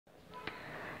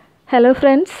Hello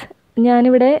friends,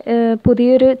 ഞാനിവിടെ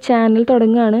പുതിയൊരു channel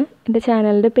തുടങ്ങുകയാണ്. എൻ്റെ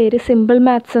ചാനലിൻ്റെ പേര് സിമ്പിൾ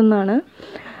മാത്സ് എന്നാണ്.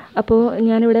 അപ്പോൾ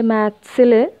ഞാനിവിടെ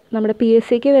മാത്സിൽ നമ്മുടെ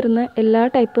PSCക്ക് വരുന്ന എല്ലാ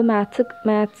ടൈപ്പ്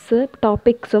മാത്സ്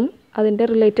ടോപ്പിക്സും അതിൻ്റെ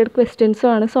റിലേറ്റഡ്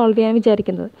ക്വസ്റ്റ്യൻസുമാണ് സോൾവ് ചെയ്യാൻ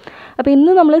വിചാരിക്കുന്നത്. അപ്പോൾ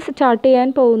ഇന്ന് നമ്മൾ സ്റ്റാർട്ട് ചെയ്യാൻ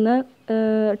പോകുന്ന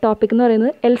ടോപ്പിക് എന്ന്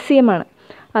പറയുന്നത് LCM ആണ്.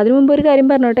 അതിനു മുമ്പ് ഒരു കാര്യം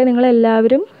പറഞ്ഞോട്ടെ,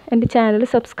 നിങ്ങളെല്ലാവരും എൻ്റെ ചാനൽ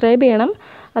സബ്സ്ക്രൈബ് ചെയ്യണം.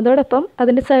 അതോടൊപ്പം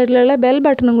അതിൻ്റെ സൈഡിലുള്ള ബെൽ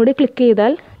ബട്ടണും കൂടി ക്ലിക്ക്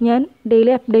ചെയ്താൽ ഞാൻ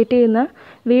ഡെയിലി അപ്ഡേറ്റ് ചെയ്യുന്ന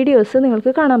വീഡിയോസ്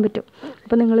നിങ്ങൾക്ക് കാണാൻ പറ്റും.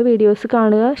 അപ്പോൾ നിങ്ങൾ വീഡിയോസ്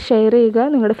കാണുക, ഷെയർ ചെയ്യുക,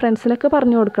 നിങ്ങളുടെ ഫ്രണ്ട്സിനൊക്കെ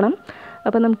പറഞ്ഞു കൊടുക്കണം.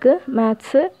 അപ്പോൾ നമുക്ക്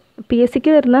മാത്സ്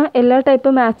PSCക്ക് വരുന്ന എല്ലാ ടൈപ്പ്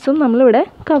മാത്സും നമ്മളിവിടെ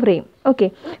കവർ ചെയ്യും. ഓക്കെ,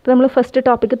 അപ്പോൾ നമ്മൾ ഫസ്റ്റ്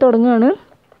ടോപ്പിക്ക് തുടങ്ങുകയാണ്.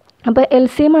 അപ്പോൾ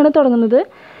LCM ആണ് തുടങ്ങുന്നത്.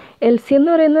 LCM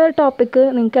എന്ന് പറയുന്ന ടോപ്പിക്ക്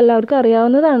നിങ്ങൾക്ക് എല്ലാവർക്കും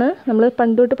അറിയാവുന്നതാണ്, നമ്മൾ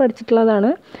പണ്ട് തൊട്ട്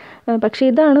പഠിച്ചിട്ടുള്ളതാണ്. പക്ഷേ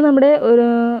ഇതാണ് നമ്മുടെ ഒരു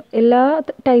എല്ലാ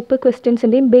ടൈപ്പ്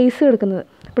ക്വസ്റ്റ്യൻസിൻ്റെയും ബേസ് എടുക്കുന്നത്.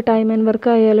 ഇപ്പോൾ ടൈം ആൻഡ് വർക്ക്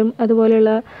ആയാലും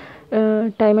അതുപോലെയുള്ള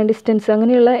ടൈം ആൻഡ് ഡിസ്റ്റൻസ്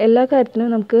അങ്ങനെയുള്ള എല്ലാ കാര്യത്തിനും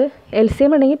നമുക്ക്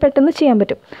LCM ഉണ്ടെങ്കിൽ പെട്ടെന്ന് ചെയ്യാൻ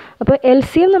പറ്റും. അപ്പോൾ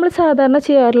LCM നമ്മൾ സാധാരണ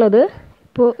ചെയ്യാറുള്ളത്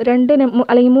ഇപ്പോൾ 2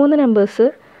 അല്ലെങ്കിൽ 3 നമ്പേഴ്സ്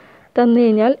തന്നു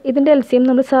കഴിഞ്ഞാൽ ഇതിൻ്റെ LCM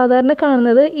നമ്മൾ സാധാരണ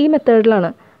കാണുന്നത് ഈ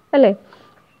മെത്തേഡിലാണ് അല്ലേ.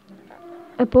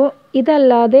 അപ്പോൾ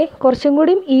ഇതല്ലാതെ കുറച്ചും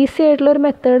കൂടി ഈസി ആയിട്ടുള്ളൊരു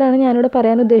മെത്തേഡാണ് ഞാനിവിടെ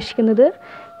പറയാൻ ഉദ്ദേശിക്കുന്നത്.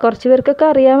 കുറച്ച് പേർക്കൊക്കെ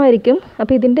അറിയാമായിരിക്കും.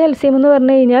 അപ്പോൾ ഇതിൻ്റെ LCM എന്ന്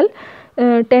പറഞ്ഞു കഴിഞ്ഞാൽ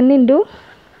 10 ×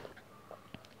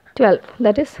 12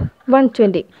 ദാറ്റ് ഈസ്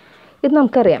 120. ഇത്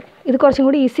നമുക്കറിയാം. ഇത് കുറച്ചും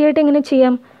കൂടി ഈസി ആയിട്ട് എങ്ങനെ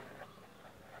ചെയ്യാം?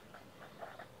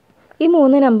 ഈ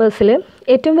 3 നമ്പേഴ്സിൽ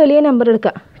ഏറ്റവും വലിയ നമ്പർ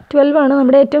എടുക്കുക. 12 ആണ്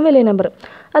നമ്മുടെ ഏറ്റവും വലിയ നമ്പർ.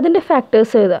 അതിൻ്റെ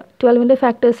ഫാക്ടേഴ്സ് എഴുതുക. 12ൻ്റെ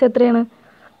ഫാക്ടേഴ്സ് എത്രയാണ്?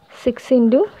 6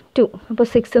 × 2. അപ്പോൾ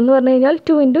 6 എന്ന് പറഞ്ഞു കഴിഞ്ഞാൽ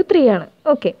 2 × 3 ആണ്.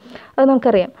 ഓക്കെ, അത്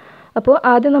നമുക്കറിയാം. അപ്പോൾ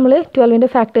ആദ്യം നമ്മൾ 12ൻ്റെ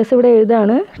ഫാക്ടേഴ്സ് ഇവിടെ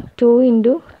എഴുതാണ്. 2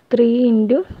 × 3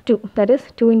 × 2 ദാറ്റ് ഈസ്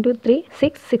 2 × 3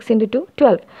 6, 6 × 2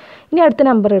 12. ഇനി അടുത്ത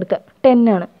നമ്പർ എടുക്കുക. 10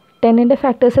 ആണ്. 10ൻ്റെ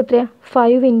ഫാക്ടേഴ്സ് എത്രയാണ്?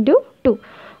 5 × 2.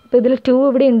 അപ്പോൾ ഇതിൽ 2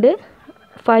 ഇവിടെ ഉണ്ട്,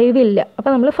 5 ഇല്ല.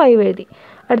 അപ്പോൾ നമ്മൾ 5 എഴുതി.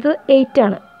 അടുത്തത് 8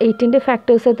 ആണ്. 8ൻ്റെ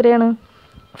ഫാക്ടേഴ്സ് എത്രയാണ്?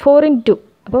 4 × 2.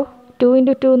 അപ്പോൾ 2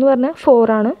 × 2 എന്ന് പറഞ്ഞാൽ 4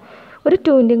 ആണ്. ഒരു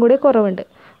 2ൻ്റെയും കൂടെ കുറവുണ്ട്.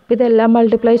 അപ്പോൾ ഇതെല്ലാം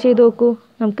മൾട്ടിപ്ലൈ ചെയ്ത് നോക്കൂ,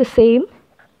 നമുക്ക് സെയിം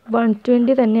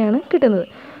 120 തന്നെയാണ് കിട്ടുന്നത്.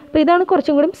 അപ്പോൾ ഇതാണ്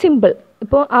കുറച്ചും കൂടി സിമ്പിൾ.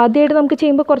 ഇപ്പോൾ ആദ്യമായിട്ട് നമുക്ക്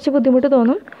ചെയ്യുമ്പോൾ കുറച്ച് ബുദ്ധിമുട്ട്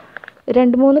തോന്നും.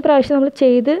 2-3 പ്രാവശ്യം നമ്മൾ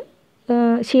ചെയ്ത്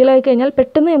ശീലമായി കഴിഞ്ഞാൽ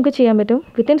പെട്ടെന്ന് നമുക്ക് ചെയ്യാൻ പറ്റും.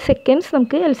 വിത്തിൻ സെക്കൻഡ്സ്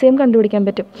നമുക്ക് LCM കണ്ടുപിടിക്കാൻ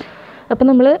പറ്റും. അപ്പോൾ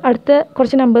നമ്മൾ അടുത്ത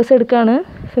കുറച്ച് നമ്പേഴ്സ് എടുക്കുകയാണ്.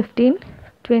 15,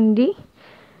 20,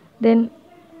 ദെൻ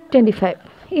 25.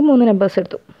 ഈ 3 നമ്പേഴ്സ്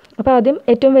എടുത്തു. അപ്പോൾ ആദ്യം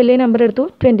ഏറ്റവും വലിയ നമ്പർ എടുത്തു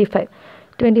 25.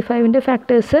 25ൻ്റെ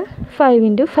ഫാക്ടേഴ്സ്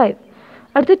 5 × 5.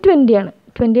 അടുത്ത് 20 ആണ്.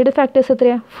 20യുടെ ഫാക്ടേഴ്സ്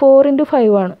എത്രയാണ്? 4 ×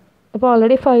 5 ആണ്. അപ്പോൾ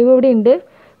ഓൾറെഡി 5 ഇവിടെ ഉണ്ട്,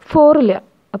 4 ഇല്ല.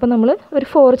 അപ്പോൾ നമ്മൾ ഒരു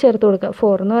 4 ചേർത്ത് കൊടുക്കുക.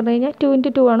 4 എന്ന് പറഞ്ഞു കഴിഞ്ഞാൽ 2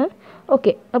 × 2 ആണ്.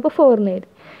 ഓക്കെ, അപ്പോൾ 4 എന്ന് എഴുതി.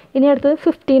 ഇനി അടുത്തത്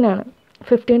 15 ആണ്.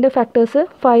 15ൻ്റെ ഫാക്ടേഴ്സ്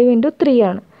 5 × 3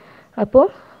 ആണ്. അപ്പോൾ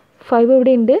 5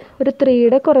 ഇവിടെ ഉണ്ട്, ഒരു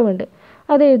 3യുടെ കുറവുണ്ട്,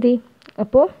 അതെഴുതി.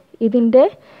 അപ്പോൾ ഇതിൻ്റെ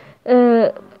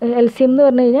LCM എന്ന്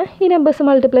പറഞ്ഞു കഴിഞ്ഞാൽ ഈ നമ്പേഴ്സ്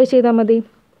മൾട്ടിപ്ലൈ ചെയ്താൽ മതി.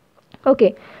 ഓക്കെ,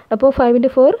 അപ്പോൾ 5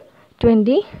 × 4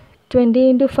 20, 20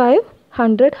 × 5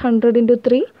 100, 100 ×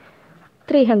 3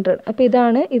 300. അപ്പോൾ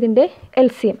ഇതാണ് ഇതിൻ്റെ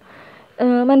LCM.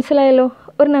 മനസ്സിലായല്ലോ?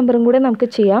 ഒരു നമ്പറും കൂടെ നമുക്ക്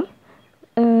ചെയ്യാം.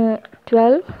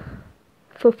 12,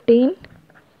 15,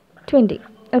 20.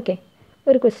 ഓക്കെ,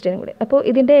 ഒരു ക്വസ്റ്റ്യൻ കൂടെ. അപ്പോൾ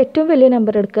ഇതിൻ്റെ ഏറ്റവും വലിയ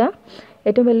നമ്പർ എടുക്കുക.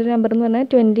 ഏറ്റവും വലിയ നമ്പർ എന്ന് പറഞ്ഞാൽ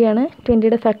 20 ആണ്.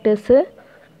 20യുടെ ഫാക്ടേഴ്സ്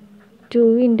 2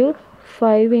 ×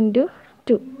 5 ×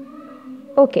 2.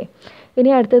 ഓക്കെ,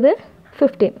 ഇനി അടുത്തത്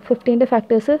 15. 15ൻ്റെ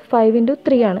ഫാക്ടേഴ്സ് 5 ×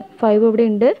 3 ആണ്. 5 ഇവിടെ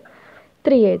ഉണ്ട്,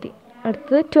 3 എഴുതി.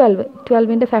 അടുത്തത് 12.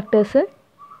 12ൻ്റെ ഫാക്ടേഴ്സ്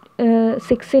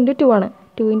 6 × 2 ആണ്.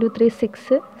 2 × 3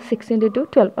 6, 6 × 2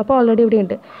 12. അപ്പോൾ ഓൾറെഡി ഇവിടെ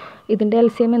ഉണ്ട്. ഇതിൻ്റെ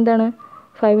LCM എന്താണ്?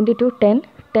 5 × 2 10,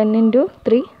 10 ×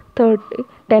 3 30,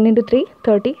 10 × 3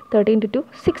 30, 30 × 2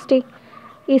 60.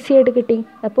 ഈസി ആയിട്ട് കിട്ടി.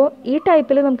 അപ്പോൾ ഈ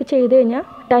ടൈപ്പിൽ നമുക്ക് ചെയ്ത് കഴിഞ്ഞാൽ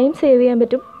ടൈം സേവ് ചെയ്യാൻ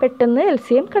പറ്റും, പെട്ടെന്ന്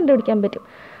LCM കണ്ടുപിടിക്കാൻ പറ്റും.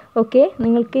 ഓക്കെ,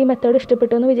 നിങ്ങൾക്ക് ഈ മെത്തേഡ്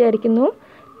ഇഷ്ടപ്പെട്ടു എന്ന് വിചാരിക്കുന്നു.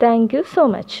 Thank you so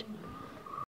much.